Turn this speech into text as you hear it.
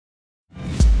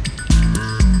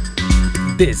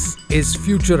This is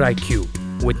Future IQ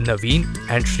with Naveen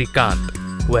and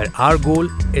Shrikant, where our goal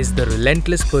is the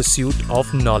relentless pursuit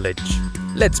of knowledge.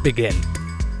 Let's begin.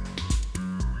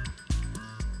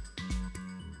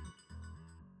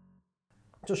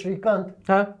 So Shrikant,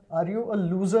 are you a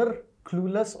loser,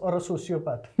 clueless or a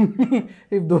sociopath?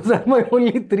 If those are my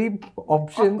only three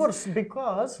options. Of course,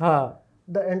 because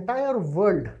the entire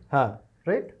world,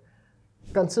 right,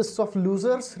 consists of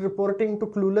losers reporting to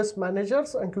clueless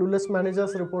managers and clueless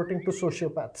managers reporting to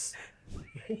sociopaths.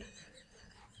 Right?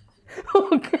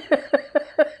 Okay.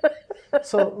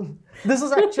 So this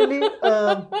is actually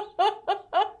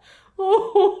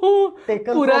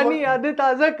taken पुरानी यादें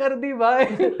ताजा कर दी भाई.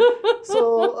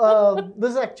 So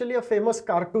this is actually a famous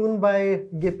cartoon by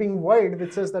Gaping Void,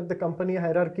 which says that the company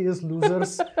hierarchy is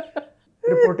losers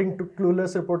reporting to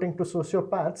clueless, reporting to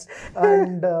sociopaths.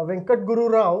 And Venkat Guru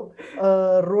Rao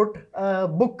wrote a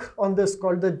book on this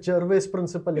called the Gervais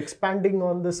principle, expanding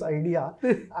on this idea.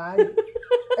 And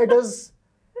it is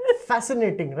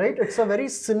fascinating, right? It's a very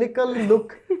cynical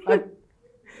look at.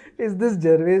 Is this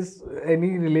Gervais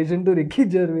any relation to Ricky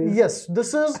Gervais? Yes,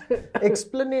 this is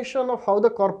explanation of how the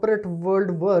corporate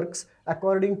world works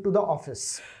according to The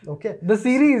Office. Okay. The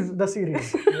series. The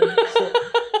series. So,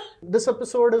 this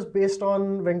episode is based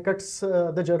on Venkat's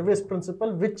the Gervais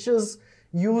principle, which is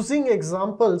using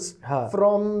examples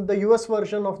from the US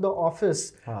version of The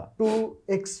Office to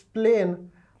explain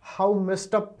how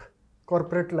messed up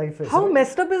corporate life is. How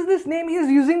messed up is this name? He's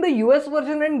using the US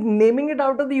version and naming it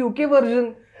out of the UK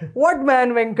version. What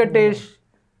man, Venkatesh?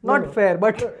 Not fair,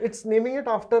 but it's naming it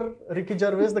after Ricky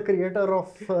Gervais, the creator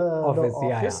of The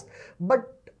Office. Yeah.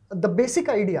 But the basic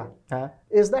idea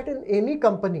is that in any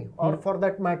company, or for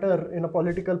that matter, in a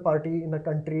political party, in a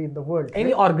country, in the world,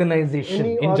 any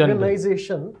organization,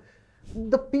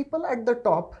 the people at the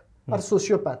top are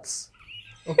sociopaths.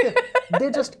 Okay, they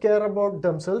just care about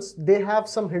themselves. They have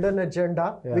some hidden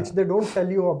agenda which they don't tell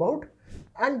you about,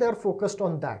 and they're focused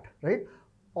on that, right?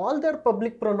 All their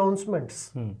public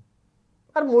pronouncements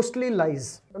are mostly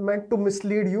lies, meant to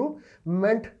mislead you,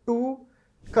 meant to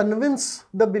convince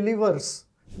the believers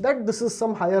that this is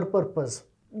some higher purpose.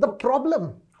 The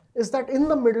problem is that in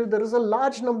the middle, there is a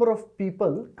large number of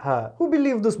people who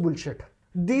believe this bullshit.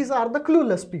 These are the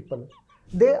clueless people.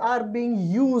 They are being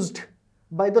used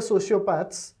by the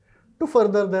sociopaths to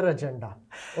further their agenda.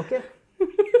 Okay?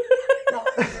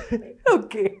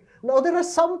 Now, there are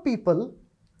some people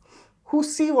who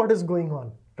see what is going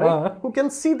on, right? Who can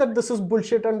see that this is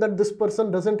bullshit and that this person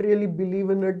doesn't really believe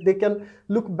in it. They can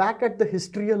look back at the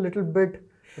history a little bit,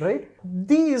 right?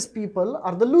 These people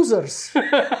are the losers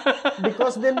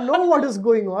because they know what is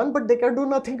going on, but they can do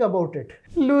nothing about it.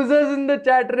 Losers in the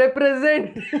chat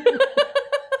represent.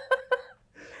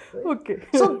 Okay.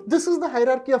 So this is the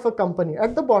hierarchy of a company.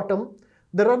 At the bottom,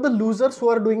 there are the losers who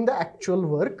are doing the actual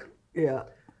work. Yeah.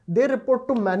 They report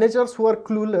to managers who are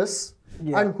clueless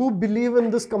and who believe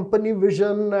in this company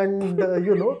vision and,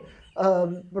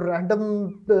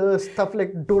 random stuff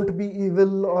like don't be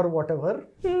evil or whatever,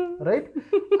 right?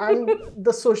 And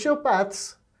the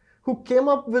sociopaths who came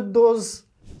up with those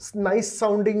nice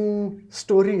sounding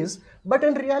stories, but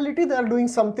in reality they are doing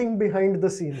something behind the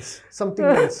scenes, something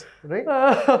else, right?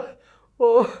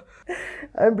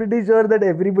 I'm pretty sure that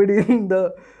everybody in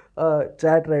the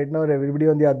chat right now, or everybody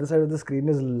on the other side of the screen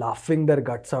is laughing their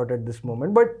guts out at this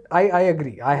moment. But I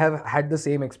agree. I have had the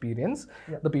same experience.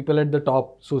 Yeah. The people at the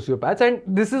top, sociopaths. And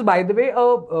this is, by the way,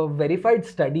 a verified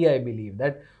study, I believe,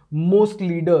 that most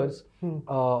leaders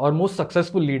or most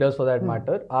successful leaders for that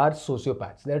matter are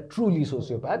sociopaths. They're truly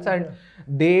sociopaths and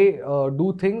they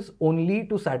do things only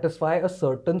to satisfy a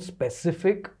certain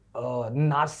specific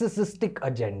narcissistic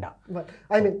agenda. But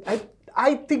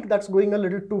I think that's going a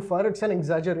little too far. It's an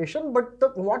exaggeration,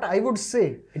 but what I would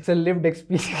say... It's a lived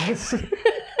experience.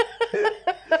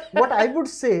 What I would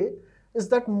say is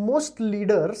that most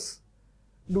leaders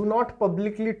do not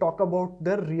publicly talk about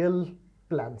their real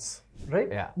plans, right?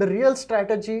 Yeah. The real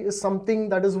strategy is something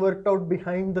that is worked out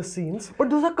behind the scenes. But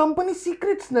those are company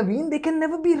secrets, Naveen. They can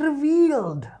never be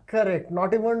revealed. Correct.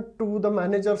 Not even to the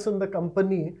managers in the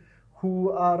company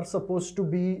who are supposed to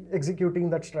be executing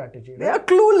that strategy. Right? They are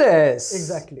clueless.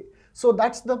 Exactly. So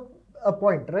that's the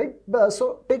point, right?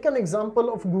 So take an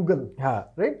example of Google,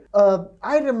 right?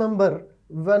 I remember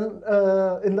when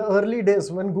in the early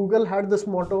days when Google had this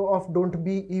motto of don't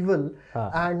be evil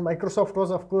and Microsoft was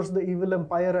of course the evil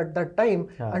empire at that time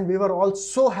and we were all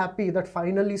so happy that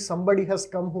finally somebody has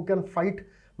come who can fight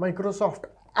Microsoft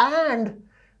and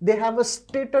they have a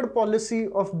stated policy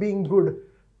of being good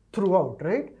throughout,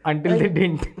 right? Until they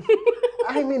didn't.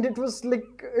 I mean, it was like,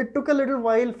 it took a little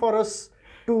while for us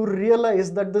to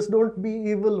realize that this "don't be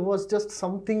evil" was just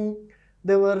something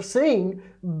they were saying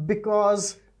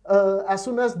because as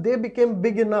soon as they became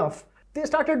big enough, they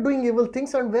started doing evil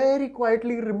things and very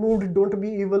quietly removed "don't be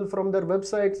evil" from their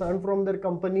websites and from their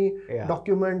company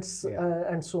documents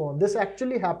and so on. This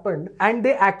actually happened. And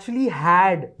they actually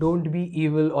had "don't be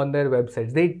evil" on their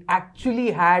websites. They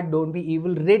actually had "don't be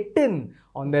evil" written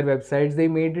on their websites. They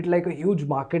made it like a huge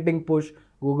marketing push.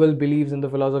 Google believes in the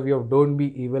philosophy of "don't be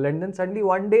evil," and then suddenly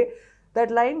one day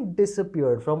that line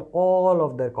disappeared from all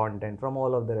of their content, from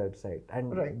all of their website.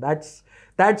 And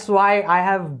that's why I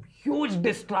have huge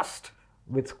distrust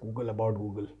with Google about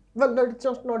Google. Well, it's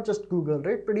just not just Google,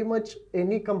 right? Pretty much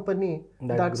any company,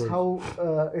 that's how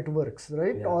it works,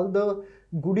 right? Yeah. All the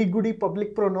goody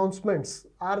public pronouncements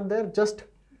are there just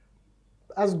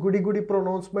as goody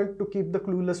pronouncement to keep the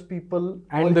clueless people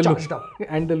all charged up.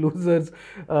 And the losers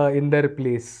in their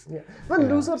place. Yeah. Well,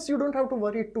 losers you don't have to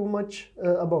worry too much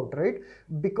about, right?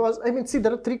 Because, I mean, see,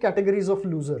 there are three categories of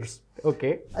losers.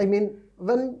 Okay. I mean,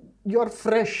 when you're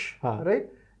fresh, right?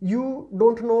 You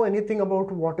don't know anything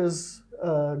about what is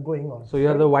going on. So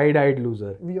you're the wide-eyed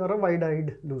loser. We are a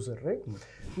wide-eyed loser, right?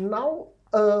 Now,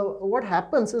 what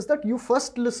happens is that you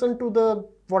first listen to the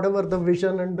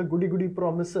vision and the goody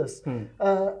promises.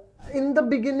 In the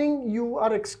beginning, you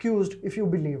are excused if you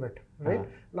believe it, right?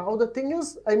 Now the thing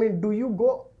is, I mean, do you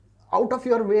go out of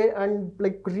your way and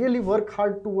like really work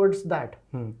hard towards that,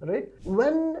 right?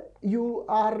 When you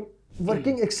are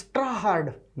working extra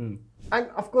hard, and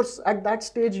of course, at that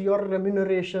stage, your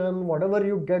remuneration, whatever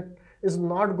you get, is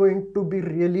not going to be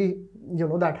really,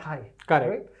 that high. Correct.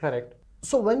 Right? Correct.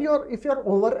 So if you're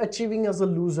overachieving as a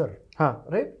loser,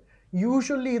 right?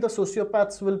 Usually the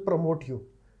sociopaths will promote you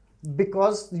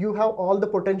because you have all the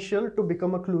potential to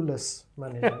become a clueless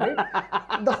manager,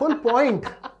 right? The whole point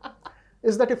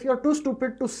is that if you're too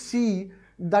stupid to see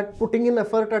that putting in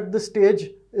effort at this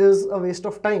stage is a waste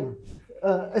of time,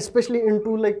 especially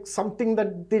into like something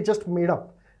that they just made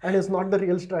up and is not the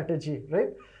real strategy, right?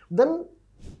 Then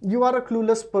you are a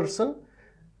clueless person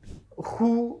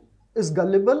who is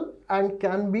gullible and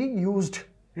can be used,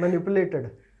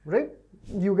 manipulated, right?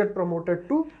 You get promoted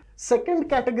to. Second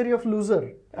category of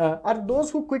loser are those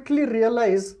who quickly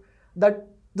realize that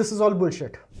this is all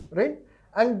bullshit, right?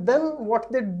 And then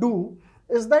what they do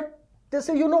is that they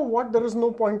say, you know what, there is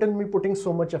no point in me putting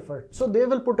so much effort. So they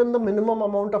will put in the minimum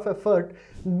amount of effort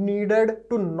needed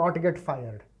to not get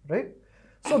fired, right?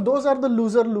 So those are the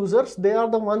losers. They are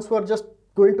the ones who are just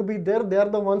going to be there. They are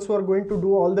the ones who are going to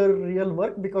do all the real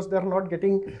work because they are not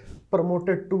getting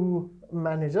promoted to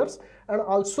managers, and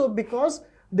also because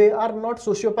they are not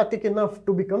sociopathic enough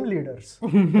to become leaders.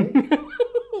 Right?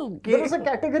 Okay. There is a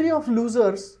category of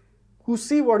losers who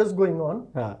see what is going on,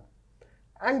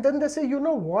 and then they say, you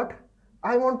know what,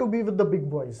 I want to be with the big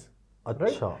boys.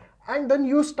 Right? And then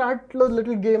you start a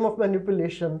little game of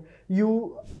manipulation.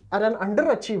 You are an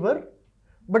underachiever,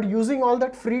 but using all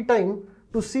that free time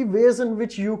to see ways in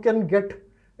which you can get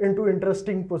into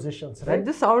interesting positions. Right? That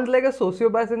just sounds like a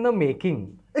sociopath in the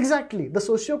making. Exactly. The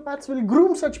sociopaths will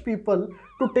groom such people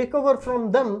to take over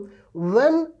from them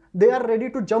when they are ready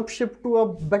to jump ship to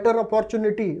a better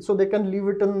opportunity so they can leave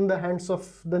it in the hands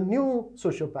of the new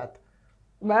sociopath.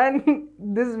 Man,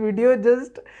 this video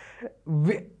just...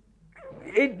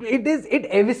 It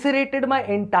eviscerated my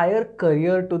entire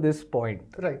career to this point.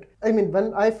 Right. I mean,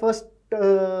 when I first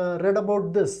read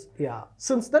about this,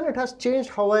 since then it has changed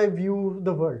how I view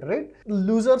the world, right?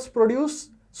 Losers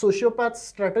produce,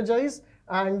 sociopaths strategize,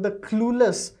 and the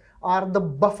clueless are the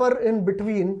buffer in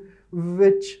between,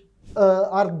 which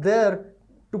are there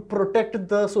to protect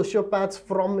the sociopaths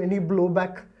from any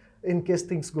blowback in case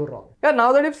things go wrong. Yeah,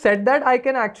 now that you've said that, I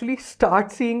can actually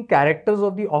start seeing characters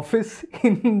of The Office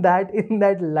in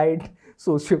that light.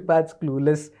 Sociopaths,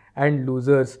 clueless, and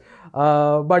losers.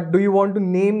 But do you want to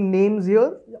name names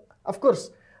here? Yeah, of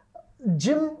course.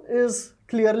 Jim is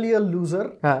clearly a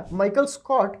loser. Michael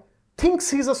Scott thinks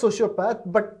he's a sociopath,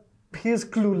 but he's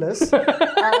clueless.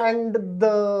 And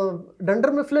the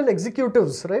Dunder Mifflin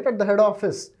executives, right, at the head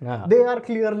office, they are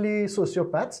clearly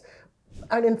sociopaths.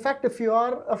 And in fact, if you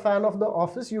are a fan of The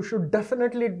Office, you should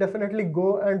definitely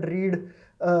go and read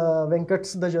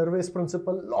Venkat's The Gervais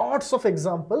Principle. Lots of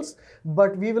examples,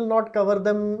 but we will not cover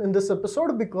them in this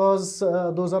episode because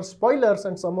those are spoilers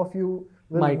and some of you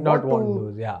will might not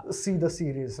want to see the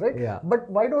series, right? Yeah. But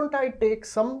why don't I take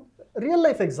some real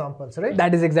life examples, right?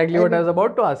 That is exactly what I was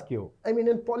about to ask you. I mean,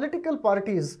 in political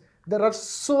parties, there are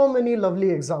so many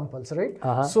lovely examples, right?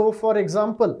 So for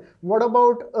example, what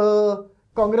about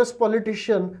Congress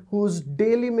politician who's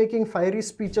daily making fiery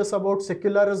speeches about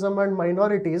secularism and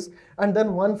minorities, and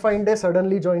then one fine day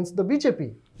suddenly joins the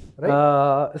BJP,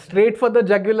 right? Straight for the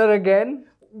jugular again.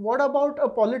 What about a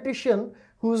politician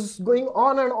who's going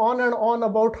on and on and on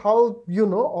about how,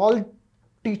 all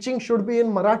teaching should be in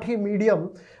Marathi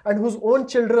medium and whose own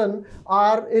children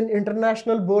are in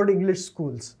international board English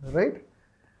schools, right?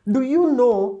 Do you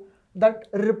know that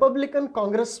Republican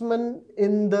congressmen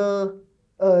in the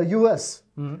US,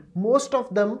 most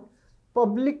of them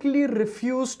publicly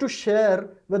refuse to share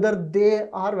whether they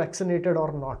are vaccinated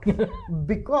or not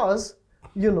because,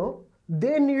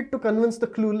 they need to convince the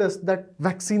clueless that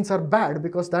vaccines are bad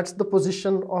because that's the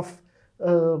position of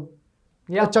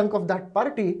a chunk of that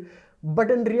party. But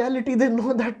in reality, they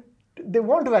know that they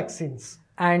want vaccines.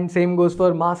 And same goes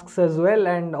for masks as well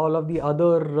and all of the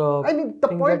other The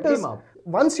things point that is, came up.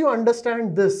 once you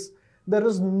understand this, there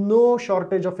is no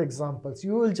shortage of examples.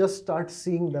 You will just start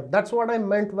seeing them. That's what I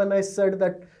meant when I said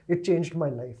that it changed my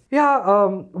life. Yeah,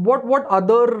 what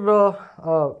other...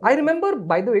 I remember,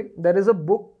 by the way, there is a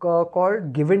book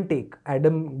called Give and Take.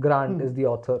 Adam Grant is the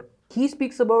author. He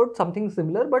speaks about something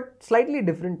similar but slightly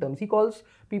different terms. He calls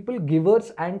people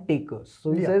givers and takers.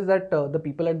 So he says that the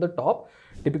people at the top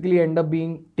typically end up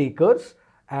being takers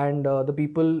and the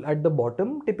people at the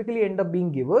bottom typically end up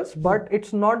being givers. But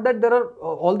it's not that there are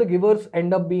all the givers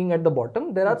end up being at the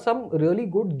bottom. There are some really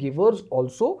good givers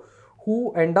also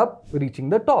who end up reaching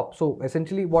the top. So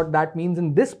essentially what that means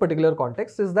in this particular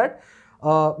context is that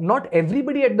not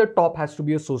everybody at the top has to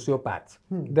be a sociopath.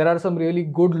 There are some really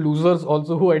good losers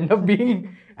also who end up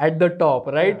being at the top,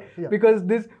 right? Because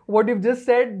this, what you've just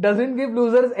said, doesn't give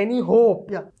losers any hope.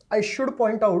 Yeah, I should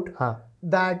point out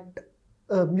that,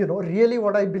 really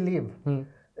what I believe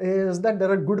is that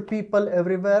there are good people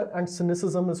everywhere and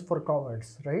cynicism is for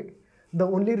cowards, right? The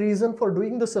only reason for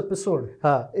doing this episode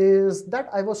is that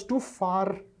I was too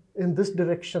far in this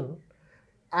direction,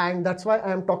 and that's why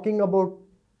I am talking about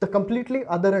the completely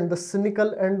other end, the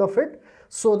cynical end of it,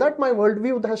 so that my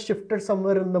worldview has shifted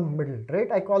somewhere in the middle, right?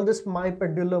 I call this my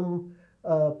pendulum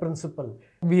principle.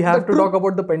 We have to talk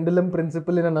about the pendulum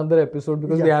principle in another episode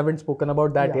because we haven't spoken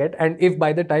about that yet. And if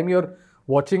by the time you're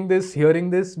watching this, hearing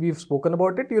this, we've spoken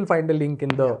about it, you'll find a link in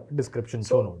the description,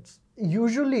 show notes.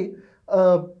 Usually,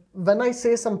 when I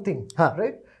say something,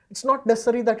 right, it's not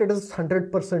necessary that it is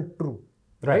 100% true,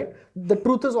 right? The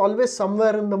truth is always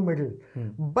somewhere in the middle.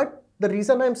 But the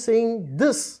reason I'm saying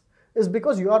this is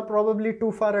because you are probably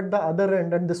too far at the other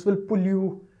end and this will pull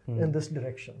you in this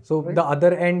direction. So the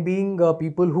other end being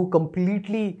people who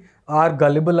completely are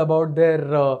gullible about their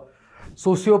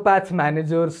sociopath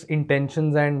managers'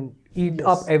 intentions and eat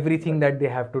up everything that they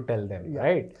have to tell them,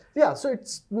 right? Yeah, so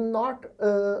it's not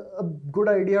a good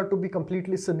idea to be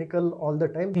completely cynical all the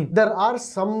time. There are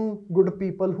some good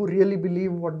people who really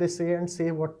believe what they say and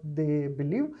say what they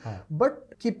believe.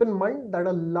 But keep in mind that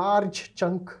a large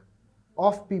chunk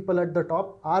of people at the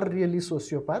top are really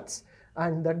sociopaths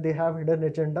and that they have hidden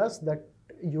agendas that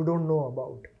you don't know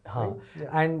about. Right?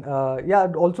 And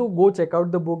also go check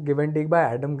out the book Give and Take by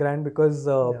Adam Grant because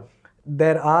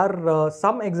there are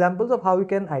some examples of how you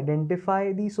can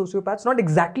identify the sociopaths. Not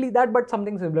exactly that, but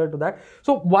something similar to that.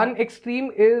 So one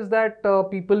extreme is that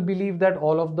people believe that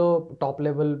all of the top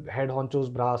level head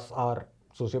honchos brass are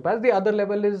sociopaths. The other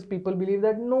level is people believe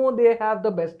that no, they have the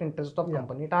best interest of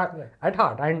company at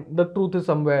heart, and the truth is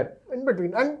somewhere in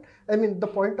between. And I mean, the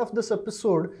point of this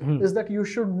episode is that you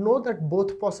should know that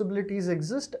both possibilities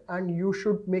exist and you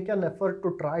should make an effort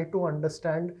to try to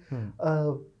understand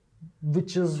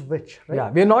which is which, right?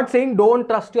 Yeah, we are not saying don't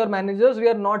trust your managers. We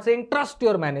are not saying trust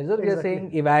your managers. We are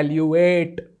saying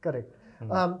evaluate. Correct.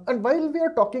 And while we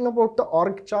are talking about the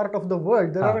org chart of the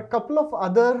world, there are a couple of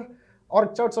other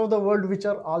org charts of the world which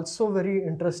are also very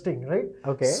interesting, right?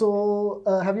 Okay. So,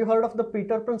 have you heard of the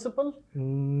Peter Principle?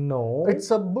 No.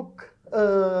 It's a book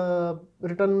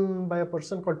written by a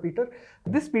person called Peter.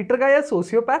 This Peter guy is a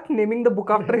sociopath, naming the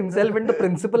book after himself and the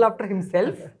principle after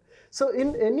himself. So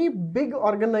in any big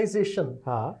organization,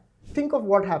 think of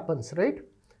what happens, right?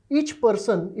 Each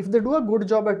person, if they do a good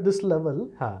job at this level,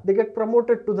 they get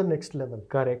promoted to the next level.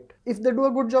 Correct. If they do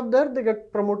a good job there, they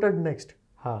get promoted next.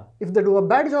 If they do a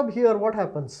bad job here, what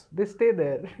happens? They stay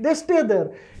there. They stay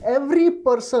there. Every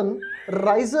person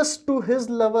rises to his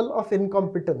level of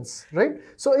incompetence, right?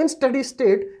 So in steady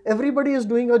state, everybody is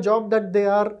doing a job that they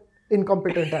are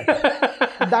incompetent at.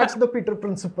 That's the Peter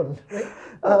Principle,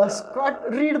 right?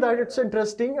 Scott, read that, it's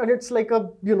interesting and it's like a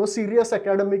serious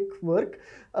academic work.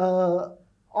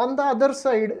 On the other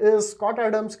side is Scott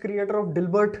Adams, creator of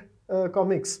Dilbert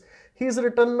comics. He's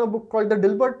written a book called The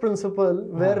Dilbert Principle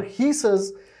where he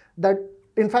says that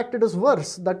in fact it is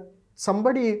worse, that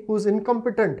somebody who's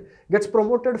incompetent gets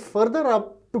promoted further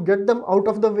up to get them out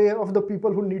of the way of the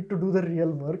people who need to do the real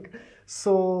work.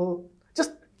 So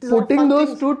just These are putting fun those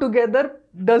things. two together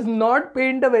does not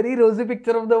paint a very rosy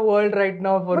picture of the world right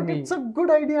now for But me. it's a good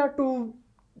idea to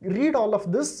read all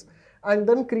of this and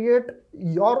then create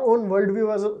your own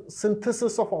worldview as a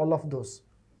synthesis of all of those.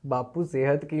 बापू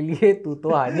सेहत के लिए तू तो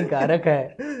हानिकारक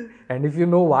है. And if you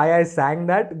know why I sang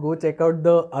that, go check out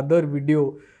the other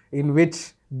video in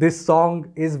which this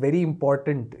song is very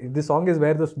important. This song is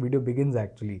where this video begins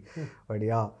actually. But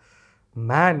yeah,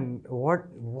 man,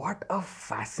 what a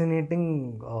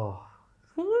fascinating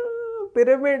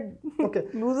pyramid. Okay.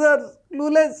 Losers,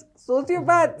 clueless,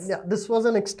 sociopaths. Yeah, this was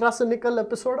an extra cynical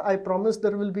episode. I promise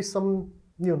there will be some,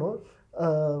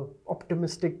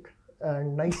 optimistic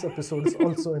and nice episodes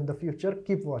also in the future.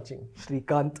 Keep watching.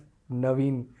 Shrikant,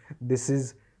 Naveen, this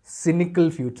is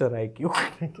cynical future IQ.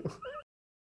 Thank you.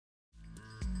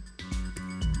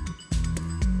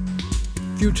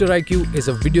 Future IQ is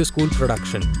a video school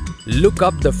production. Look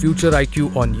up the Future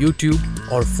IQ on YouTube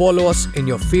or follow us in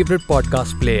your favorite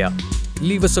podcast player.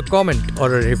 Leave us a comment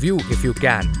or a review if you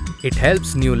can. It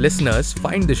helps new listeners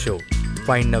find the show.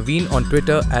 Find Naveen on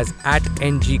Twitter as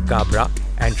 @ngkabra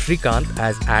and Shrikant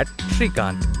as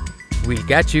 @Shrikant. We'll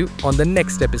catch you on the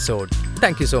next episode.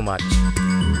 Thank you so much.